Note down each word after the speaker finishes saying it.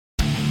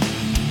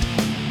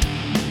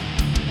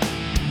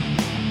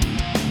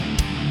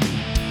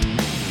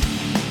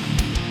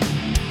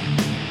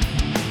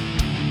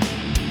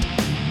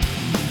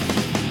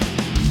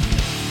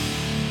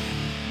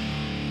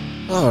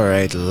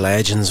Alright,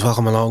 legends,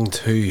 welcome along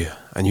to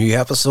a new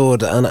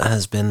episode, and it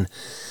has been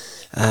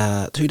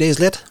 2 days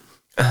late.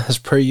 As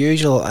per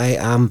usual,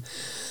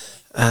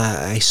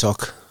 I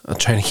suck at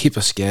trying to keep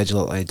a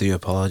schedule. I do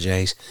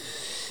apologise,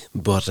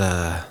 but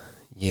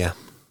yeah,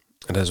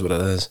 it is what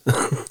it is.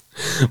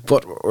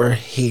 But we're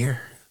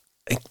here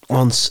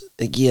once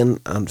again,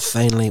 and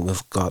finally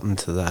we've gotten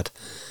to that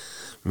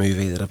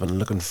movie that I've been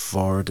looking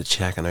forward to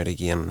checking out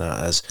again.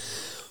 That is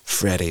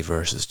Freddy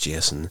vs.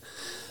 Jason.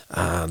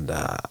 And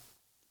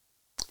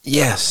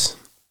yes,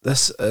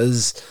 this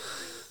is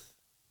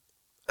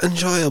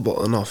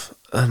enjoyable enough,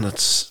 and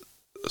it's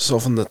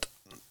something that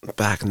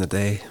back in the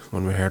day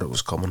when we heard it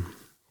was coming,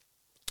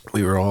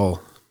 we were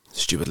all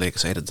stupidly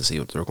excited to see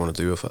what they were going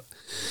to do with it.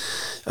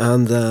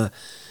 And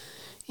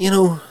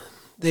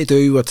they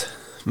do what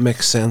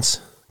makes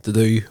sense to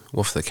do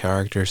with the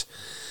characters,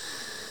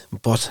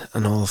 but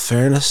in all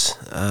fairness,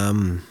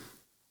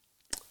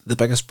 the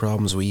biggest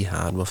problems we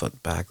had with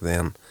it back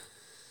then,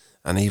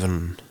 and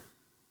even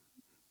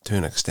to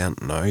an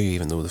extent now,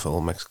 even though the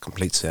film makes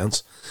complete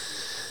sense,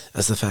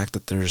 is the fact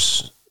that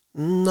there's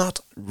not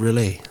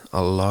really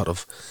a lot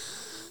of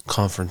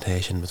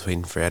confrontation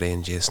between Freddy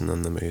and Jason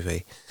in the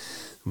movie.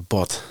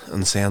 But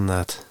in saying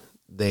that,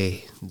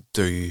 they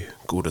do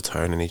go to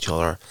town on each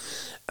other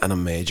in a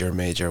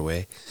major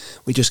way.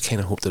 We just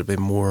kind of hoped there'd be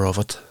more of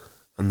it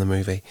in the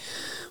movie.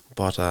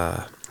 But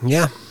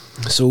yeah,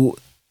 so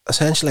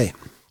essentially,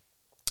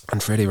 in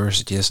Freddy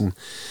vs. Jason,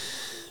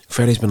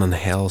 Freddy's been in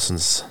hell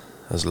since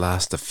his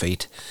last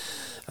defeat,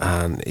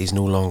 and he's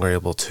no longer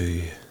able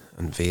to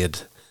invade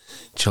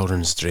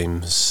children's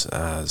dreams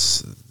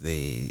as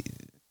the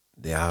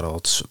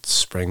adults at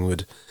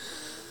Springwood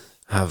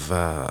have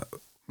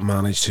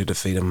managed to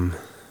defeat him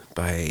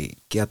by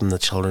getting the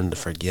children to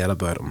forget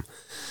about him.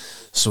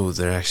 So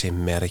they're actually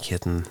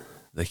medicating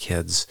the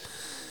kids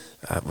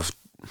with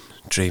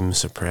dream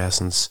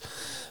suppressants,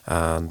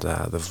 and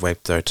they've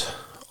wiped out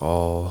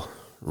all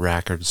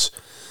records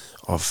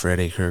of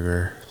Freddy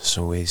Krueger,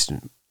 so he's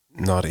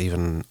not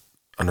even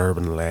an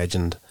urban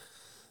legend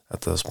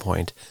at this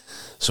point.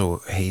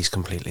 So he's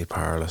completely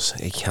powerless.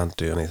 He can't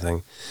do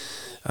anything.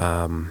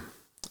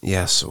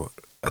 So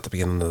at the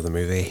beginning of the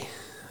movie,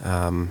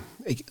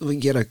 we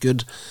get a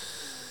good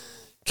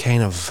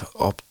kind of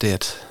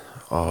update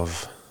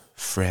of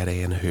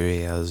Freddy and who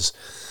he is,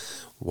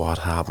 what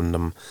happened to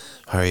him,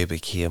 how he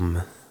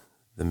became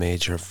the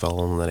major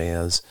villain that he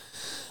is,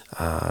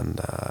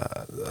 and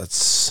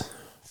it's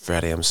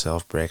Freddy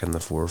himself breaking the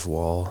fourth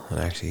wall and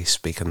actually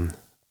speaking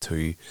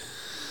to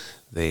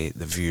the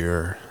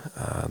viewer,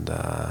 and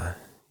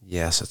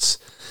yes, it's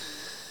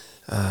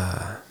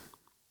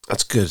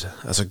good.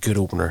 It's a good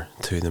opener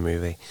to the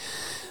movie,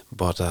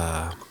 but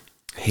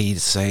he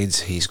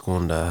decides he's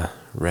going to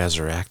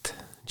resurrect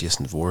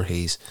Jason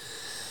Voorhees,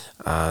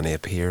 and he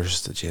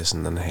appears to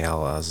Jason in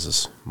hell as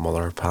his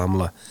mother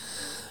Pamela,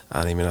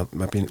 and he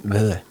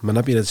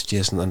manipulates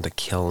Jason into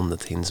killing the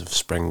teens of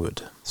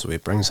Springwood. So he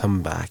brings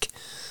him back,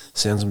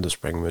 sends him to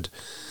Springwood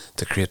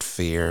to create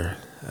fear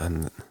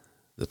in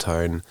the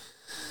town,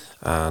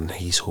 and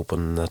he's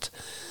hoping that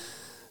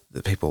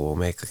the people will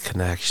make the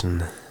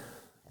connection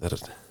that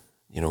it,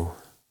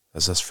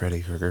 is this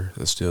Freddy Krueger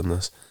that's doing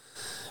this,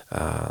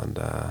 and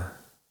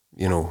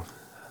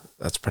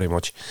that's pretty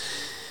much.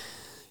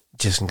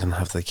 Jason can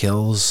have the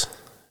kills,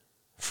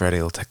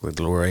 Freddy will take the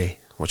glory,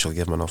 which will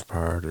give him enough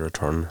power to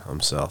return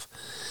himself.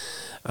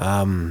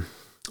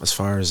 As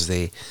far as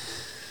the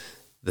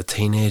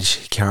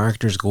teenage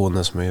characters go in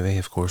this movie,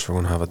 of course we're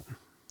going to have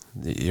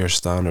your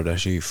standard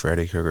issue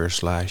Freddy Krueger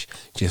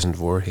 / Jason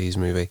Voorhees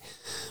movie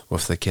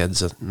with the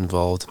kids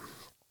involved.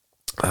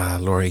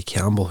 Laurie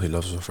Campbell, who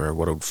lives with her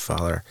widowed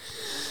father,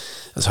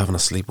 is having a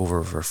sleepover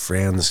with her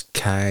friends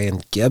Kai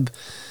and Gib.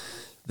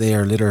 They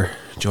are later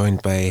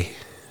joined by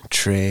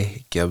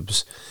Trey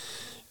Gibbs'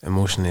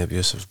 emotionally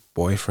abusive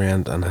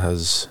boyfriend and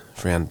his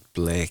friend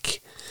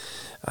Blake.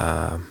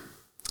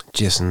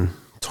 Jason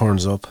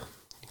turns up,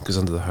 goes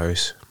into the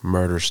house,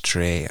 murders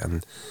Trey,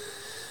 and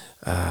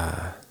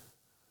I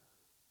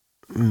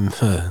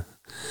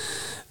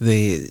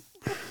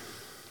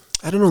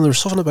don't know, there was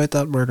something about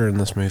that murder in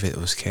this movie that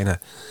was kind of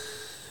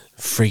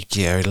freaked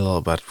you out a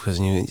little bit, because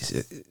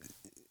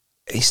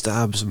he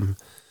stabs him.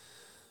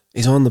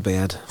 He's on the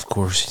bed, of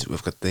course.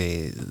 We've got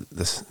the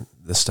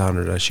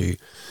standard issue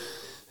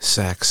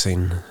sex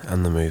scene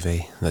in the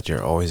movie that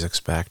you're always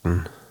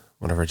expecting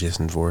whenever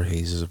Jason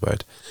Voorhees is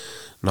about.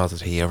 Not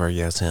that he ever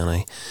gets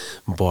any,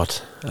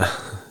 but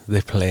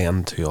they play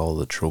into all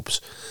the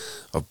tropes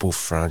of both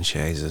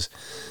franchises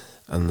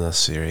in this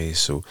series.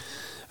 So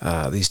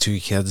these two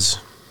kids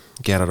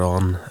get it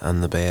on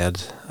in the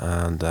bed,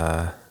 and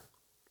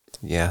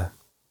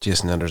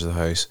Jason enters the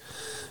house.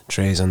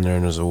 Trey's in there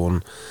on his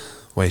own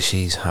while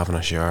she's having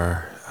a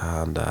shower,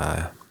 and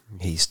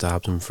he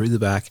stabs him through the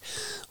back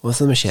with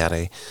a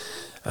machete,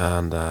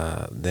 and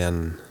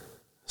then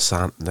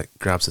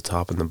grabs the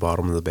top and the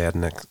bottom of the bed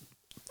and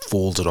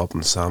folds it up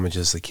and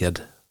sandwiches the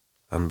kid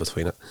in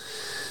between it.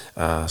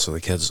 So the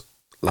kid's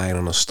lying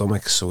on his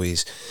stomach, so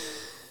he's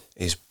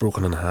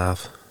broken in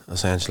half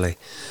essentially.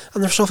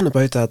 And there's something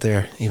about that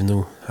there, even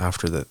though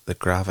after the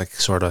graphic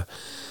sort of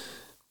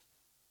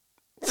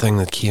thing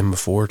that came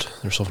before it,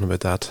 there's something about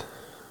that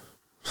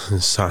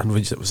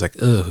sandwich that was like,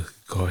 oh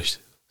gosh,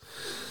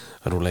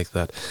 I don't like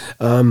that.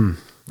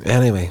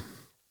 Anyway,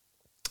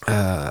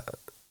 the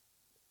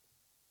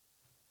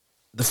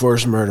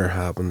first murder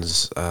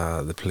happens.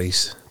 The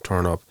police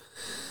turn up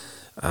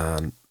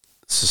and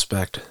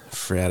suspect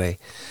Freddy,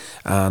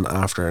 and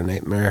after a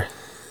nightmare,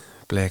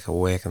 Blake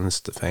awakens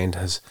to find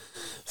his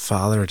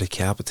father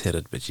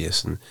decapitated by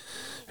Jason,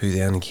 who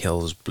then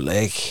kills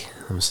Blake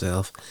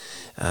himself.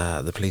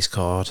 The police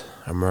call it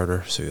a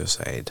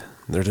murder-suicide.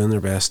 They're doing their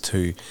best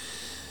to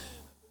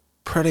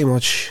pretty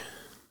much,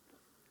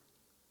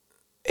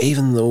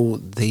 even though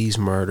these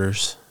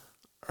murders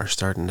are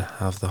starting to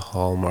have the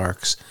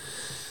hallmarks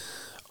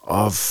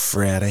of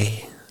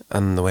Freddy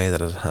and the way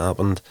that it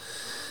happened,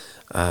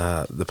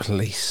 the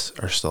police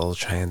are still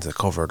trying to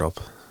cover it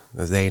up.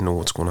 They know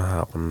what's going to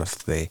happen if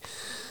the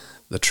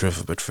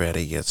truth about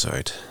Freddy gets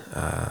out.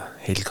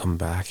 He'll come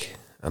back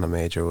in a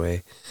major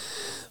way.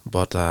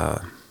 But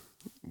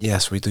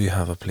yes, we do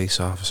have a police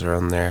officer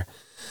in there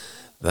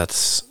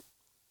that's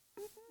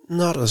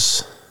not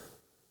as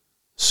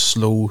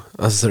slow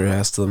as the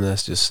rest of them,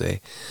 let's just say.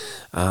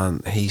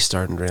 And he's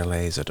starting to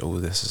realise that, oh,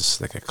 this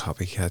is like a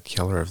copycat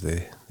killer of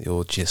the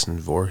old Jason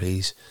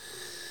Voorhees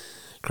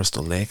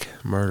Crystal Lake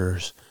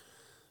murders.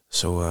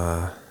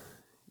 So,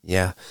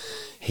 yeah,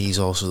 he's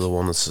also the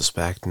one that's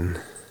suspecting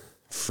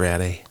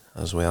Freddy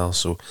as well.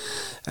 So,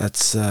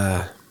 it's,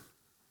 yeah,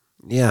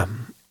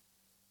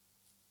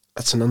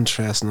 it's an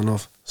interesting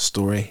enough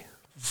story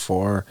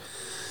for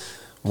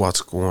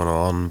what's going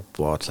on,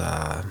 but,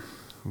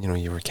 you know,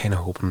 you were kind of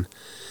hoping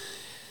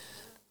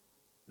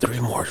there'd be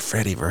more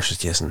Freddy versus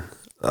Jason.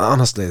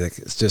 Honestly, like,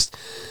 it's just,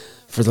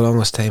 for the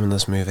longest time in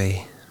this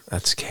movie,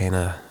 it's kind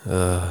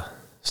of,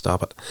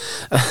 stop it.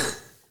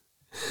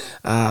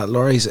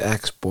 Laurie's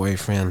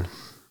ex-boyfriend,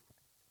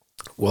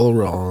 Will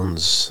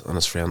Rollins, and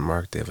his friend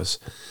Mark Davis,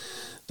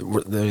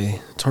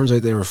 turns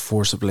out they were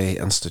forcibly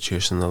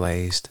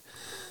institutionalised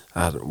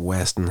at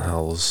Weston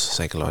Hills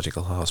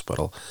Psychological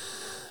Hospital,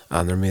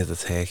 and they're made to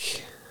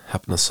take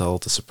Hypnosil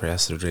to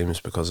suppress their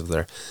dreams because of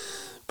their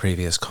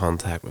previous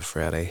contact with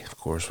Freddy. Of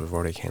course, we've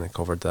already kind of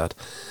covered that.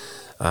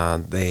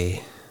 And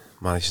they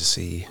managed to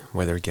see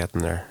where they're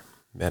getting their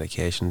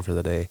medication for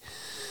the day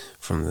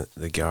from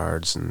the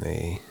guards and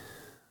the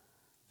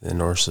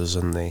nurses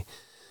and the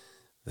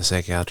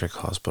psychiatric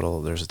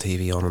hospital. There's a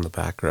TV on in the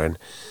background,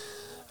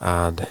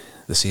 and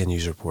they see a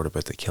news report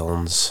about the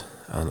killings,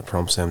 and it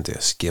prompts them to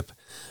escape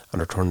and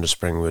return to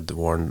Springwood to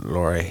warn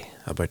Laurie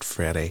about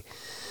Freddy.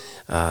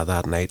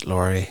 That night,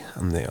 Laurie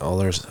and the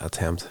others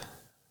attend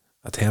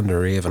a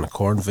rave in a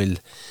cornfield,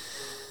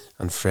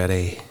 and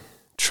Freddy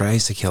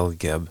tries to kill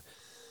Gib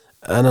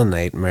in a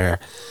nightmare,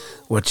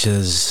 which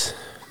is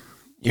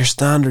your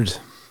standard.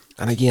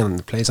 And again,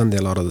 it plays on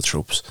a lot of the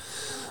tropes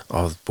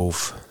of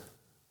both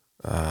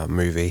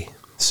movie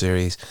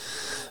series,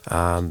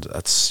 and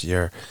it's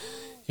your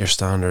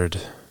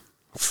standard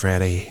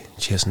Freddy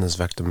chasing his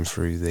victim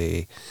through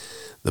the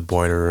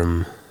boiler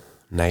room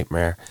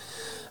nightmare,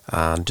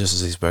 and just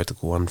as he's about to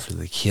go in for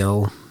the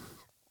kill,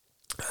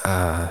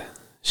 her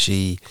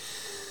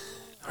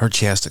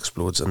chest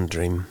explodes in the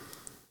dream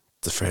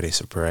to Freddy's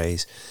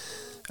surprise,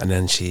 and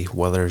then she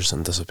withers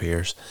and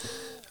disappears,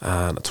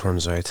 and it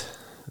turns out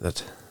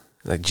that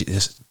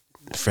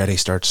Freddy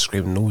starts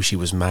screaming, "No, she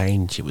was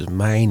mine, she was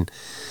mine,"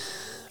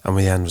 and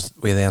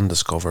we then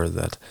discover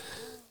that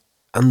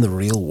in the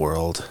real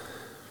world,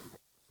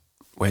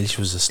 while she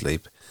was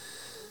asleep,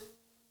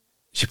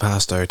 she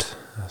passed out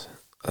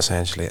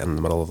essentially in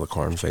the middle of the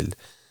cornfield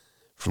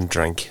from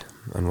drink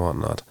and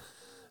whatnot,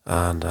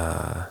 and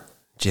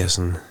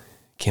Jason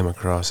came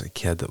across a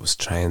kid that was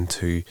trying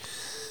to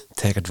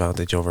take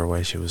advantage of her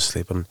while she was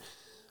sleeping,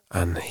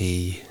 and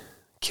he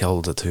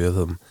killed the two of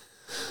them.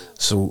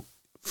 So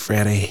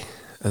Freddy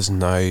is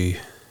now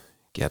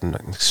getting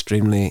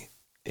extremely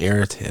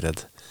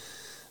irritated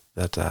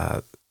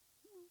that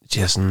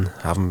Jason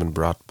haven't been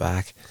brought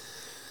back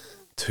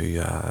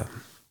to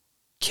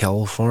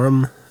kill for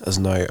him, is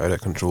now out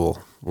of control,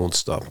 won't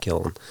stop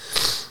killing.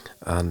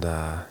 And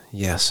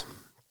yes,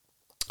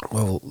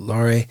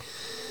 Laurie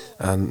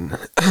and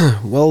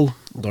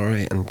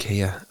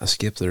Kia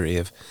escape the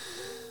rave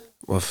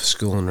with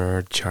school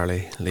nerd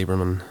Charlie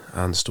Lieberman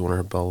and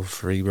stoner Bill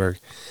Freeberg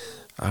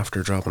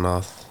after dropping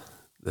off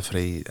the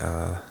three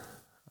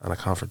in a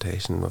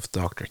confrontation with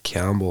Dr.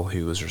 Campbell,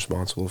 who was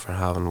responsible for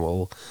having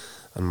Will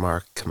and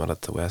Mark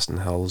committed to Weston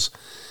Hills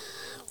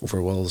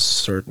over Will's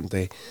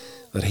certainty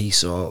that he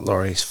saw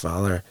Laurie's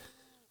father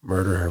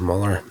murder her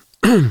mother.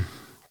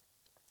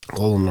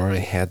 Will and Laurie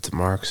head to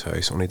Mark's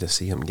house only to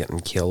see him getting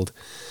killed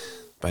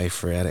by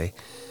Freddy.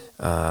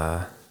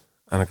 And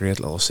a great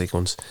little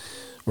sequence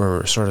where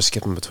we're sort of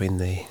skipping between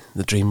the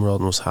dream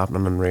world and what's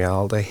happening in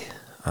reality,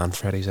 and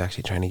Freddy's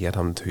actually trying to get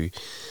him to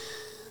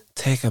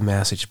take a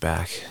message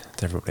back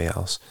to everybody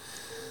else,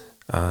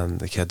 and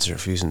the kids are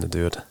refusing to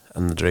do it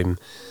in the dream.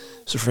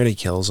 So Freddy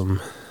kills him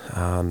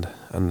and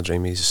in the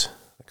dream he's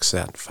like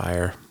setting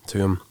fire to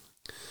him.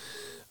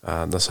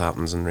 And this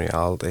happens in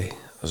reality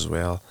as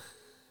well.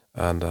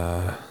 And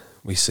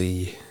we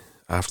see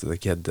after the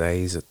kid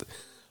dies that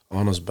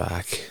on his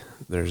back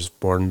there's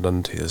burned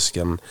into his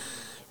skin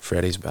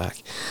Freddy's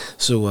back.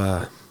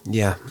 So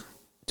yeah,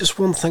 just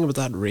one thing about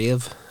that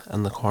rave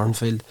in the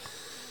cornfield.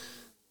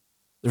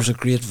 There's a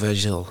great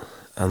visual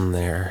in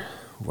there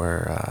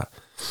where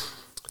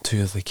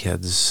two of the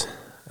kids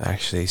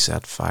actually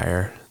set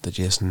fire to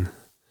Jason,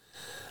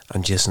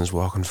 and Jason's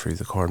walking through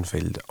the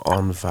cornfield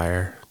on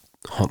fire,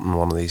 hunting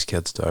one of these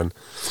kids down.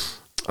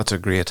 That's a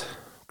great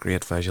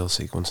visual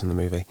sequence in the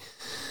movie.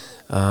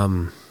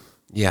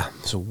 Yeah,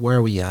 so where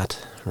are we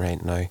at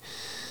right now?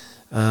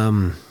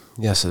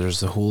 Yeah, so there's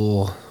the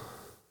whole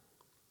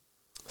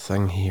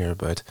thing here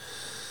about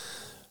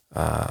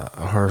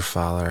her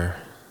father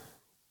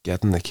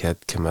getting the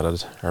kid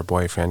committed, her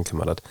boyfriend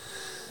committed,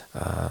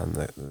 and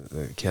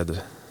the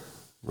kid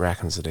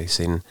reckons that he's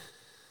seen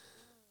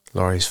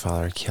Laurie's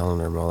father killing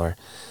her mother.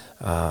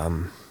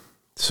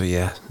 So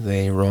yeah,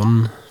 they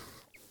run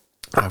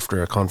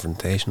after a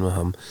confrontation with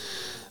him,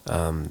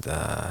 and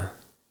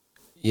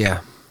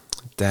yeah,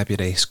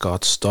 Deputy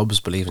Scott Stubbs,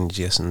 believing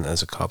Jason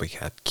is a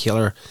copycat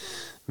killer,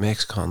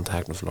 makes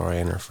contact with Laurie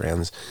and her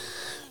friends,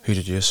 who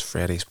deduce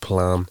Freddy's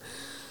plan.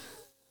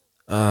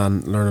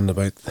 And learning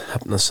about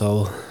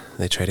Hypnosil,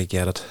 they try to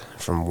get it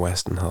from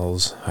Weston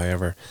Hills.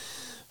 However,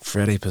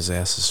 Freddy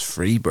possesses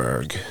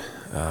Freeburg,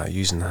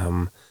 using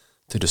him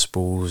to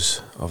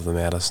dispose of the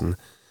medicine.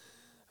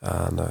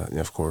 And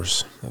of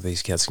course, if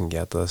these kids can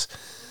get this,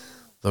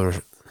 they'll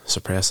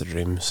suppress the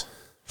dreams.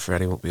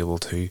 Freddy won't be able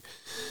to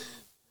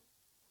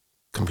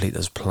complete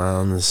his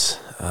plans,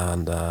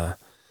 and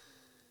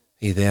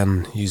he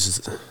then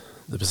uses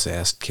the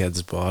possessed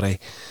kid's body,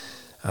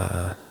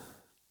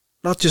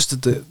 not just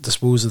to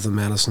dispose of the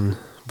medicine,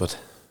 but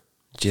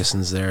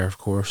Jason's there, of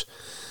course,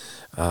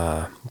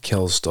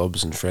 kills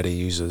Stubbs, and Freddy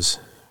uses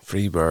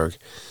Freeburg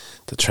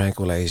to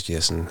tranquilize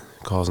Jason,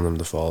 causing him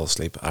to fall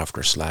asleep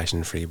after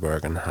slashing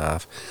Freeburg in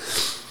half.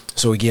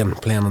 So again,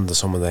 playing into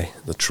some of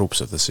the tropes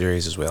of the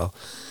series as well.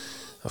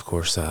 Of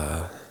course,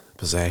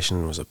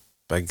 possession was a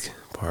big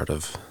part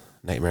of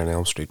Nightmare on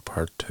Elm Street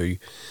Part 2.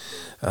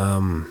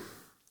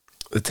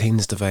 The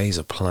teens devise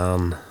a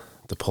plan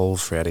to pull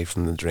Freddy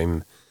from the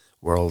dream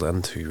world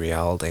into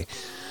reality.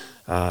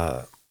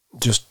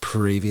 Just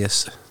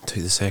previous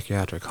to the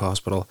psychiatric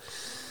hospital,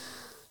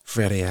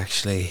 Freddy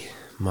actually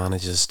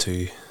manages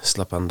to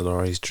slip into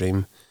Laurie's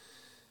dream,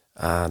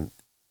 and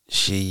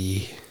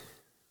she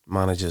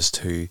manages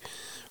to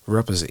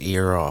rip his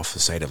ear off the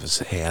side of his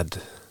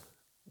head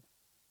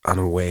and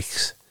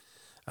awakes,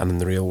 and in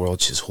the real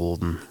world she's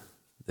holding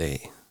the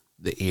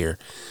ear.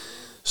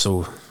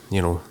 So,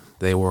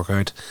 they work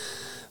out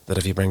that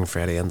if you bring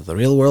Freddy into the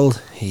real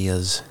world, he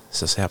is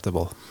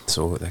susceptible.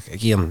 So,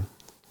 again,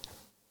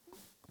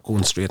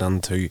 going straight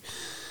into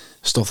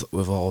stuff that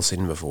we've all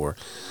seen before,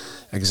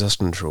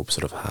 existing tropes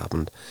that have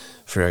happened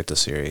throughout the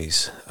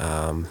series.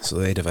 So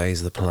they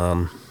devise the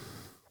plan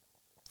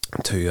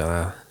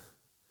to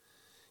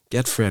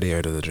get Freddy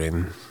out of the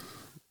dream.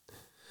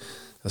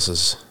 This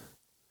is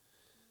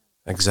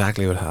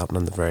exactly what happened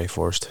in the very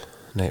first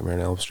Nightmare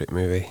on Elm Street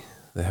movie.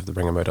 They have to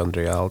bring him out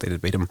under reality to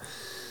beat him,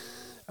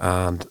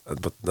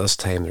 but this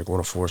time they're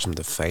going to force him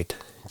to fight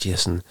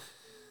Jason,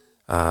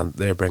 and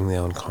they bring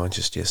the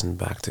unconscious Jason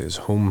back to his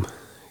home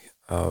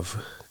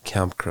of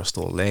Camp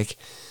Crystal Lake,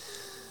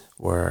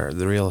 where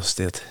the real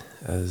estate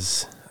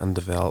is in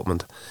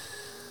development.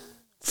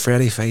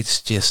 Freddy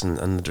fights Jason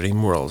in the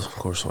dream world. Of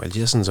course, while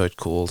Jason's out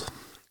cold,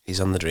 he's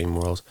in the dream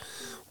world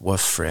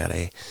with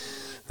Freddy.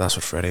 That's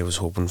what Freddy was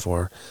hoping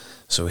for.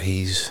 So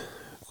he's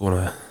going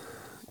to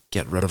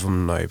get rid of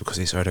him now because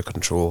he's out of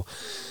control.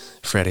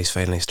 Freddy's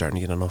finally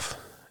starting to get enough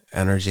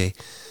energy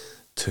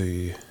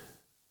to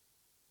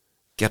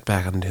get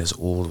back into his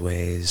old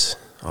ways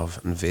of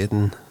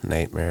invading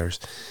nightmares,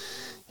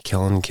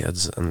 killing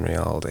kids in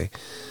reality.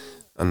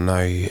 And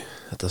now,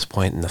 at this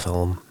point in the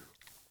film,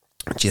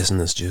 Jason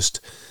is just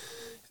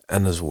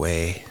in his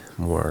way,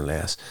 more or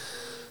less.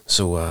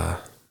 So,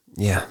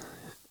 yeah,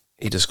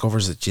 he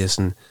discovers that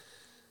Jason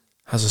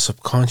has a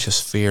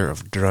subconscious fear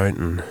of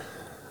drowning,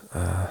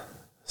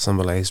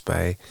 symbolised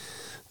by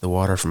the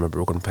water from a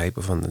broken pipe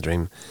within the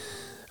dream.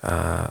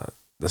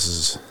 This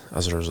is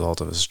as a result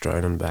of his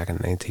drowning back in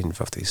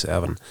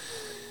 1957.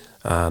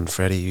 And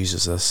Freddy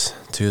uses this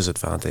to his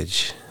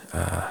advantage.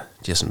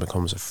 Jason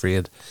becomes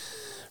afraid,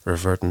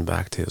 reverting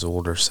back to his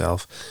older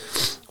self,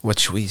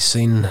 which we've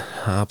seen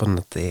happen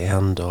at the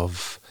end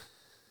of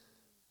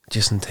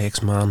Jason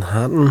Takes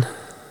Manhattan,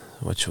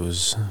 which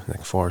was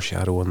like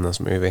foreshadowing this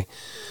movie,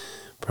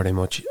 pretty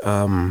much.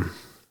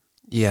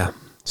 Yeah,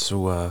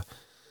 so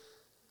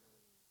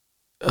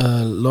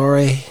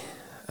Laurie,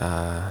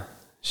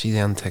 she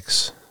then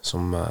takes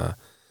some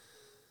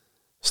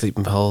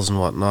sleeping pills and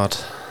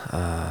whatnot.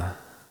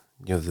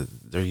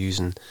 They're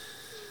using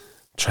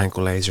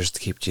tranquilizers to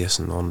keep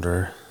Jason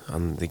under,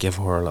 and they give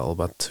her a little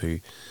bit to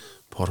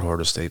put her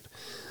to sleep.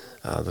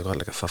 They've got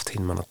like a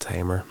 15-minute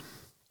timer.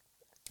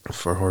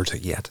 for her to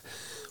get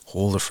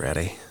hold of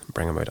Freddy,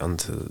 bring him out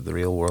into the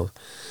real world.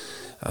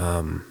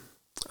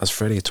 As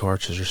Freddy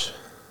tortures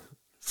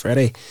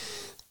Freddy,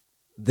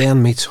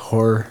 then meets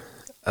her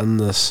in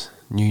this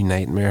new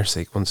nightmare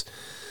sequence,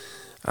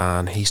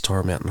 and he's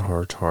tormenting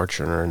her,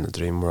 torturing her in the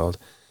dream world,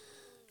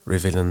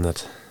 revealing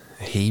that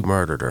he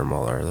murdered her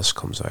mother. This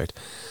comes out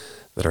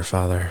that her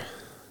father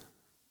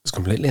is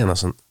completely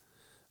innocent,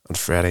 and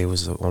Freddy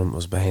was the one that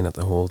was behind it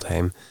the whole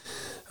time.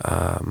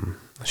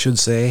 I should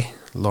say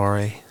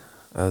Laurie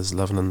is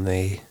living in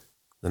the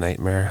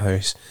nightmare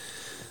house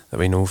that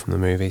we know from the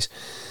movies,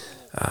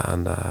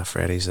 and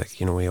Freddy's like,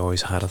 he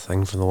always had a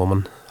thing for the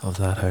woman of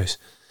that house,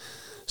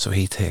 so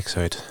he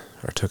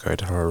took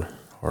out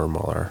her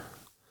mother,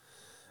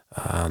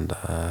 and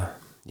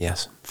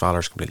yes,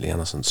 father's completely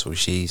innocent, so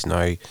she's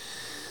now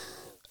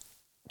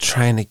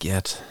trying to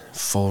get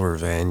full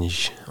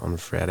revenge on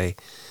Freddy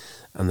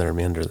and the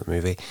remainder of the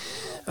movie.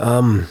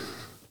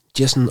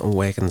 Jason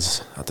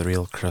awakens at the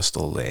real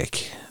Crystal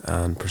Lake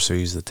and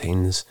pursues the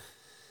teens.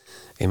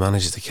 He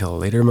manages to kill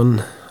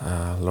Lederman.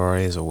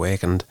 Laurie is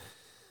awakened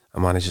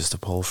and manages to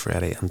pull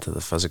Freddy into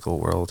the physical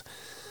world,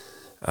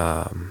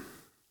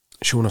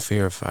 showing a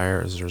fear of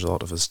fire as a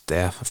result of his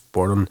death of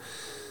boredom,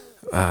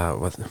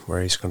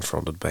 where he's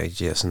confronted by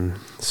Jason.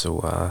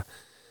 So,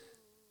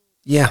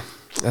 yeah,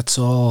 it's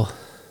all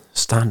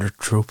standard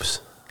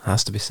tropes,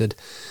 has to be said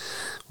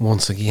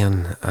once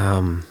again.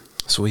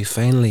 So we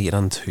finally get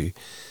into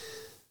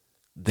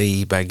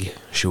the big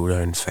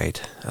showdown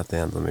fight at the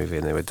end of the movie,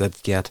 and we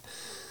did get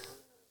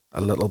a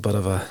little bit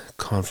of a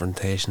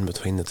confrontation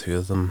between the two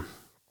of them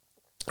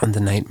in the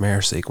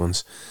nightmare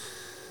sequence,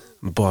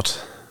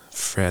 but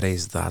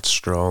Freddy's that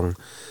strong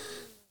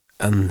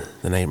in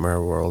the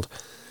nightmare world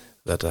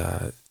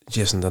that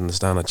Jason didn't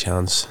stand a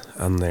chance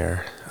in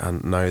there,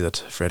 and now that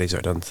Freddy's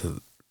out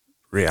into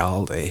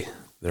reality,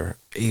 they're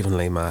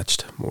evenly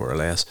matched, more or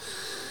less.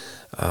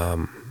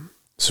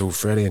 So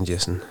Freddy and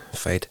Jason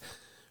fight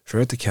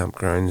throughout the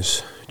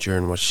campgrounds,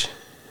 during which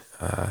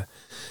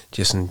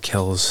Jason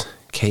kills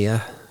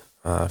Kia.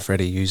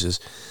 Freddy uses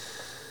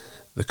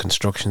the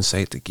construction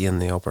site to gain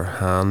the upper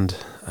hand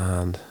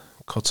and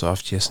cuts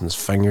off Jason's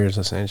fingers,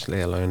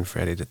 essentially allowing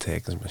Freddy to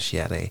take his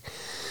machete.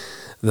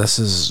 This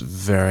is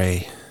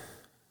very,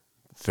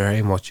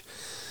 very much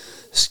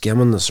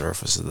skimming the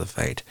surface of the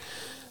fight.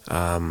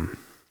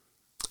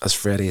 As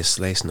Freddy is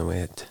slicing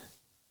away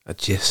at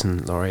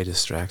Jason, Laurie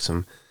distracts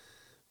him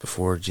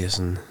before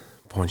Jason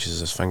punches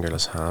his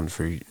fingerless hand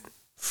through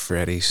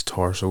Freddy's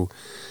torso.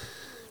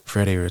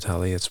 Freddy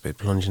retaliates by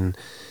plunging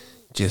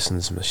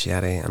Jason's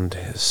machete into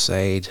his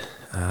side,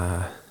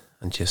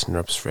 and Jason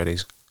rips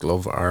Freddy's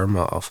glove arm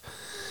off.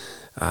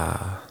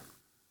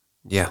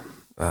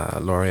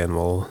 Laurie and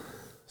Will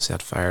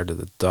set fire to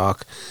the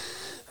dock,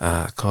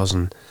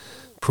 causing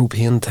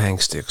propane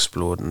tanks to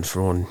explode and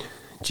throwing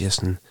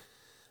Jason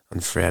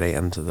and Freddy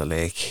into the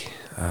lake.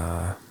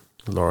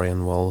 Laurie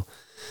and Will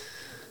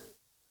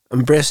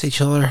embrace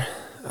each other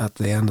at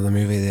the end of the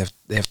movie.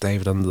 They've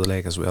dived into the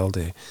lake as well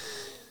to,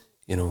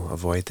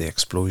 avoid the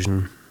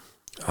explosion,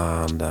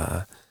 and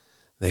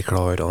they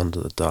crawl out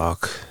onto the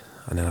dock,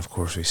 and then of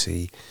course we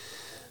see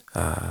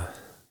the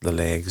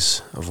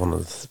legs of one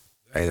of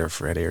either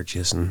Freddy or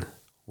Jason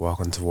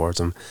walking towards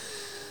him,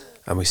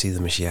 and we see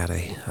the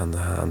machete and the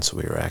hand, so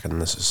we reckon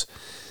this is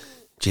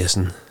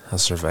Jason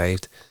has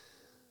survived.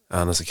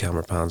 And as the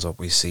camera pans up,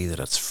 we see that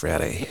it's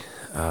Freddy,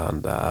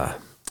 and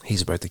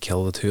he's about to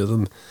kill the two of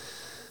them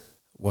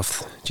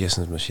with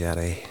Jason's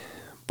machete,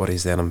 but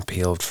he's then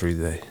impaled through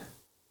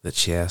the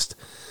chest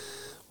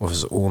with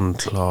his own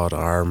clawed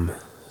arm,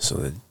 so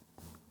that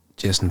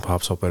Jason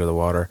pops up out of the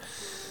water,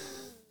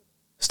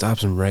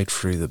 stabs him right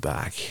through the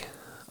back,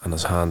 and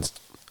his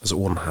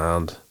own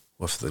hand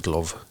with the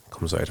glove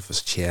comes out of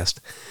his chest,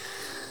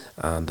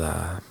 and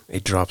he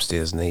drops to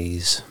his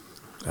knees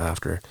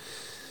after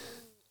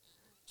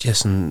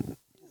Jason,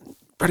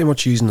 pretty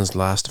much using his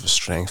last of his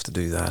strength to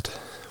do that,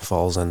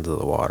 falls into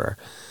the water,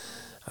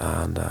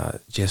 and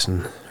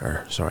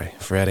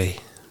Freddy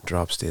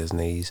drops to his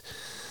knees,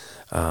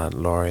 and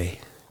Laurie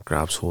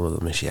grabs hold of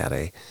the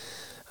machete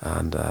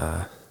and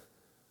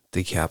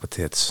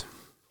decapitates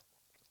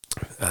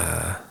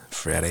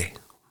Freddy,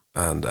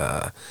 and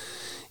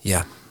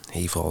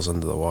he falls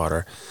into the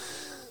water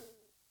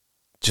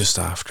just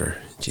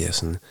after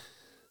Jason.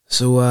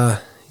 So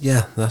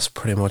that's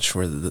pretty much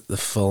where the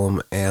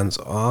film ends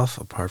off,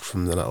 apart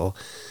from the little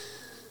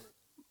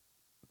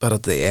bit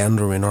at the end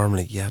where we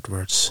normally get,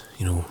 where it's,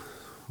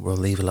 we'll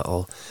leave a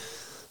little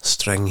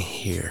string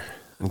here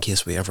in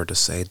case we ever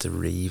decide to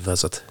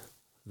revisit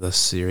this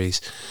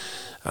series.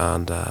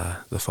 And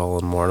the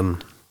following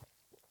morning,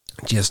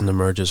 Jason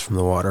emerges from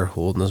the water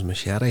holding his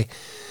machete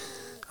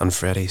and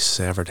Freddy's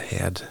severed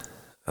head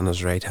in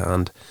his right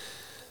hand.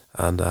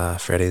 And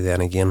Freddy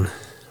then again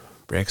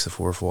breaks the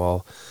fourth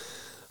wall,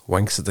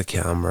 winks at the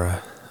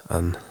camera,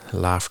 and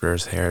laughter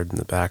is heard in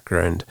the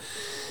background,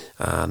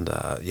 and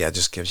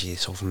just gives you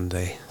something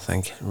to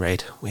think,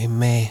 right, we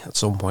may at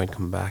some point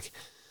come back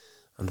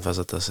and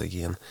visit this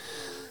again.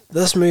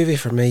 This movie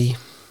for me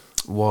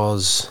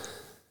was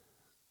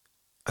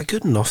a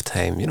good enough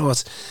time. You know,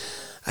 it's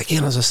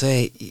again, as I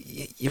say,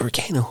 you were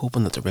kind of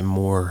hoping that there'd be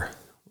more.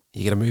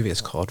 You get a movie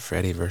that's called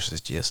Freddy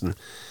versus Jason.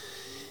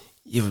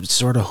 You would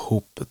sort of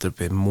hope that there'd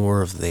be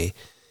more of the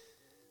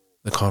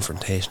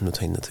confrontation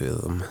between the two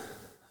of them.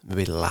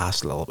 Maybe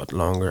last a little bit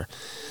longer.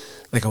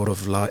 Like I would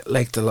have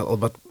liked a little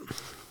bit.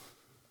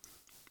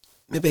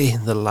 Maybe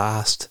the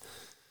last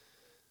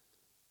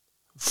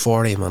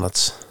 40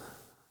 minutes.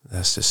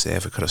 Let's just say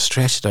if we could have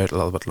stretched it out a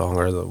little bit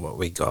longer than what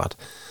we got.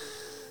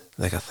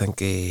 Like I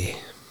think I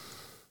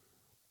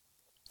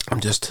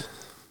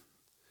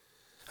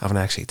haven't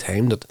actually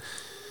timed it,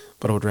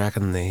 but I would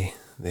reckon the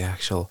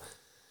actual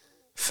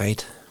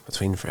fight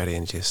between Freddy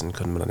and Jason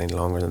couldn't have been any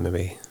longer than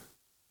maybe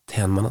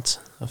 10 minutes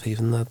of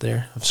even that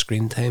there of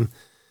screen time.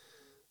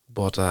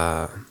 But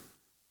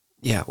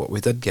yeah, what we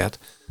did get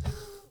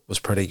was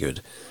pretty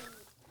good.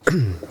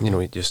 You know,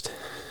 it is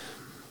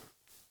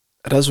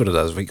what it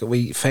is.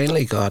 We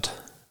finally got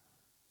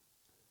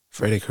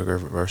Freddy Krueger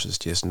versus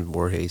Jason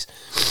Voorhees,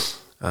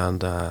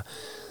 and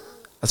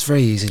it's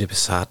very easy to be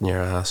sat in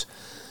your ass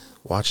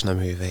watching a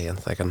movie and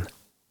thinking,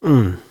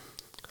 I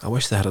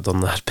wish they had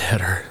done that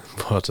better.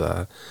 But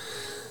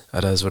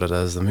it is what it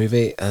is. The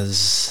movie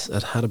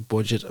it had a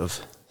budget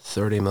of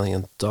 $30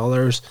 million,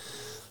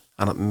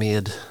 and it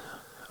made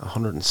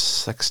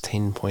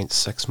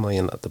 $116.6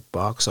 million at the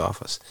box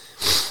office.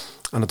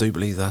 And I do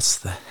believe that's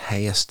the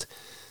highest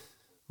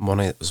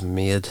money that was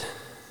made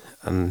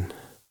and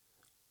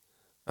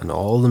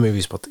all the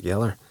movies put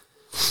together.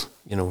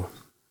 You know,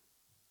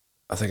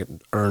 I think it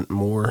earned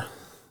more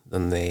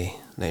than the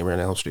Nightmare on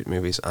Elm Street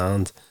movies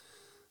and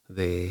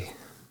the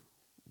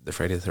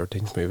Friday the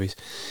 13th movies.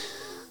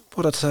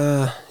 But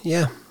it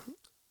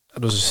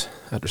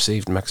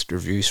received mixed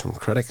reviews from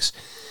critics.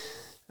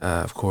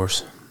 Of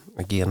course,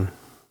 again,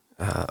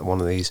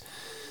 one of these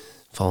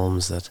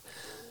films that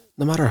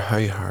no matter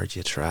how hard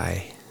you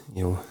try,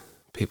 you know,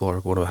 people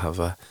are going to have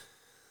a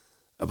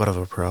bit of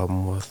a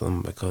problem with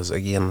them because,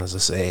 again, as I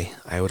say,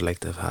 I would like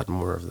to have had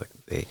more of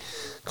the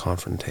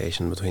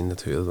confrontation between the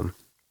two of them.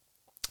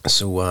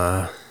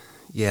 So,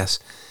 yes,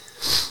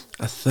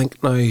 I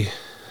think now I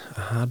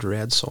had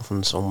read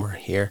something somewhere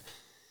here.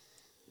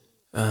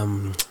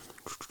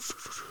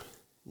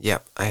 Yeah,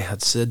 I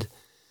had said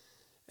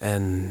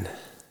in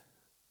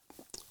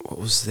what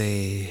was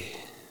the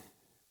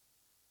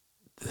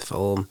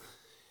film?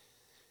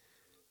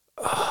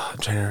 I'm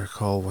trying to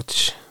recall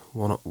which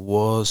one it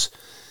was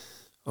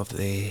of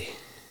the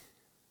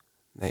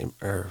Friday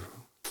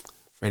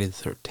the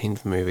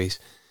 13th movies.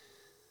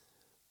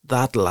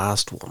 That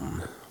last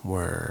one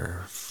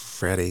where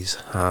Freddy's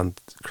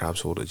hand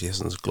grabs hold of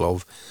Jason's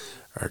glove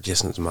or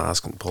Jason's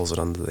mask and pulls it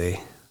under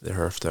the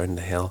earth down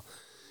the hill.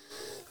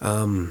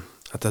 I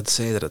did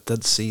say that I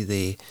did see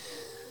the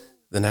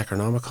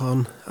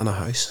Necronomicon in a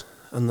house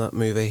in that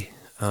movie,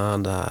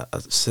 and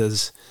it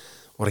says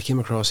what I came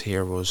across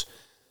here was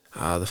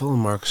the film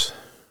marks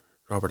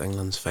Robert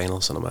Englund's final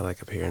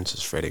cinematic appearance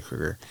as Freddy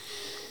Krueger.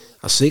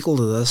 A sequel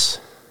to this,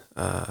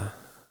 a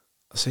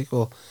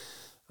sequel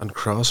and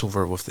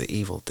crossover with the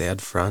Evil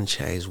Dead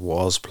franchise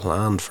was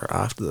planned for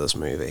after this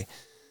movie,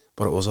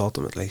 but it was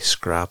ultimately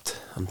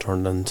scrapped and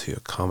turned into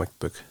a comic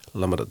book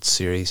limited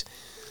series,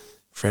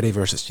 Freddy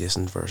vs.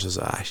 Jason vs.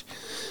 Ash.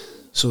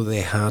 So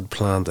they had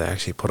planned to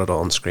actually put it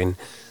on screen,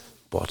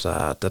 but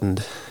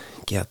didn't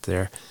get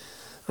there.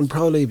 And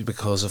probably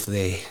because of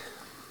the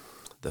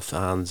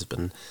fans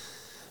been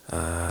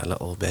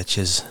little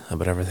bitches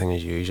about everything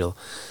as usual.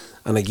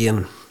 And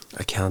again,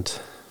 I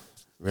can't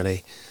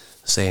really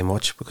say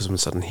much because I'm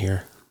sitting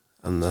here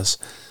in this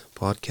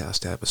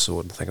podcast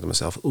episode and thinking to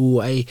myself,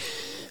 I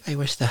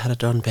wish they had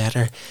done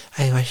better.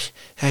 I wish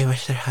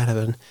there had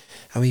been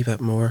a wee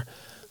bit more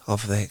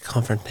of the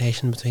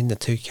confrontation between the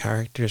two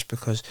characters,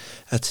 because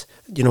it's,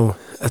 you know,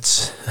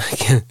 it's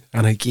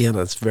and again,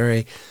 it's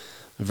very,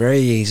 very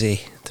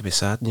easy to be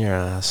sat in your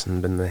ass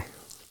and been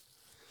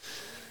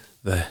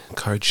the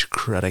couch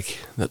critic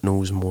that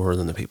knows more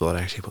than the people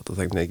that actually put the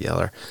thing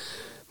together.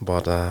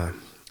 But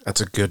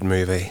it's a good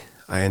movie.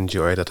 I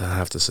enjoyed it, I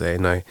have to say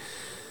now.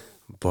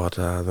 But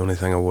the only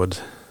thing I would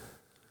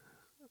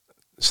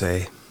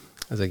say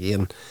is,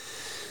 again,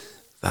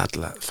 that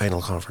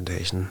final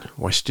confrontation,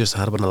 wish just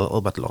had been a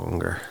little bit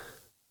longer.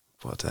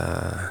 But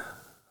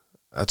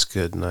that's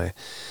good now.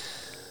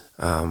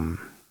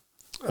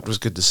 It was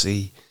good to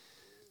see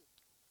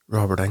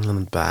Robert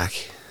Englund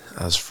back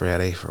as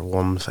Freddy for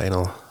one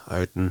final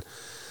outing.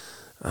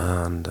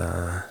 And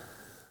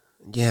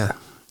yeah,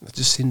 it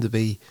just seemed to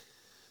be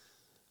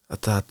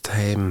at that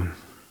time,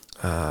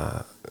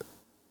 and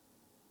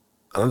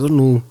I don't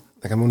know,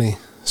 like I'm only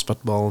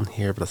spitballing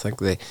here, but I think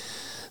the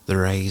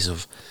rise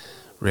of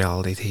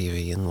reality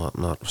TV and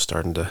whatnot was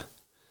starting to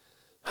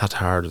hit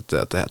hard.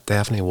 That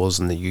definitely was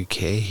in the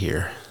UK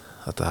here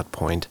at that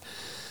point,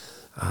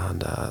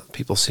 and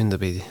people seem to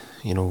be,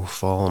 you know,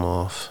 falling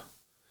off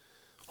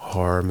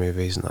horror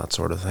movies and that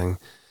sort of thing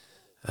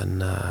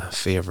in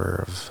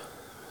favour of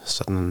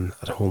sitting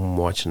at home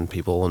watching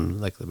people in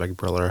like the Big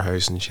Brother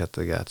house and shit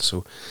like that.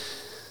 So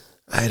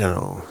I don't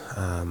know.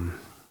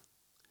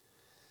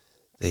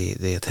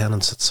 The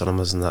attendance at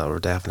cinemas and that were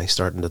definitely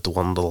starting to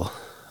dwindle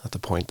at the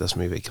point this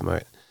movie came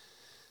out.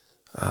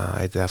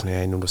 I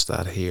noticed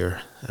that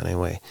here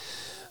anyway,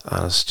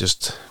 and it's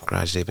just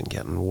gradually been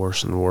getting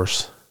worse and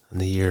worse in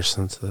the years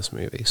since this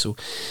movie. So,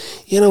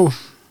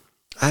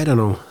 I don't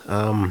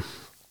know.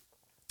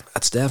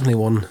 It's definitely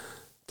one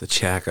to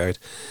check out.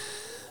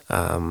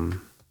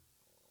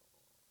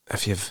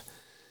 If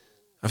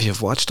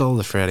you've watched all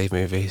the Freddy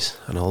movies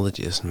and all the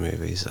Jason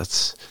movies,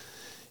 it's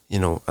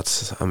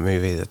a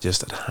movie that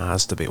just it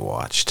has to be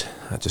watched.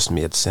 It just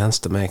made sense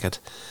to make it,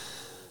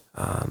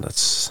 and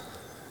it's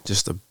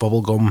just a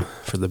bubblegum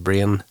for the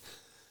brain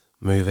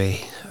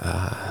movie,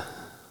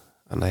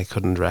 and I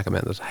couldn't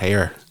recommend it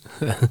higher,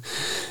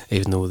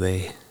 even though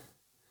the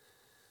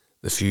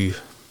few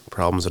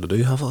problems that I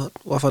do have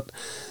with it,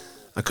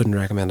 I couldn't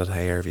recommend it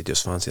higher if you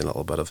just fancy a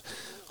little bit of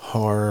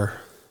horror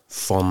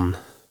fun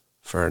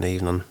for an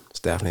evening. It's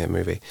definitely a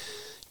movie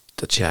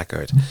to check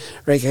out.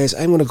 Right, guys,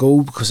 I'm going to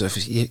go because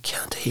if you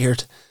can't hear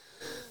it,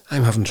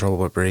 I'm having trouble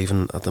with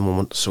breathing at the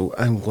moment, so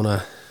I'm going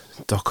to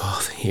duck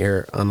off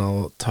here and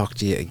I'll talk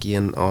to you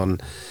again on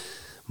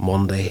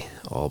Monday.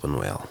 All been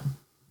well.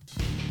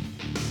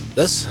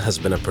 This has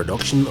been a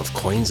production of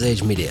Coins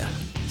Age Media.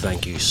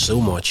 Thank you so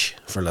much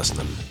for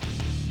listening.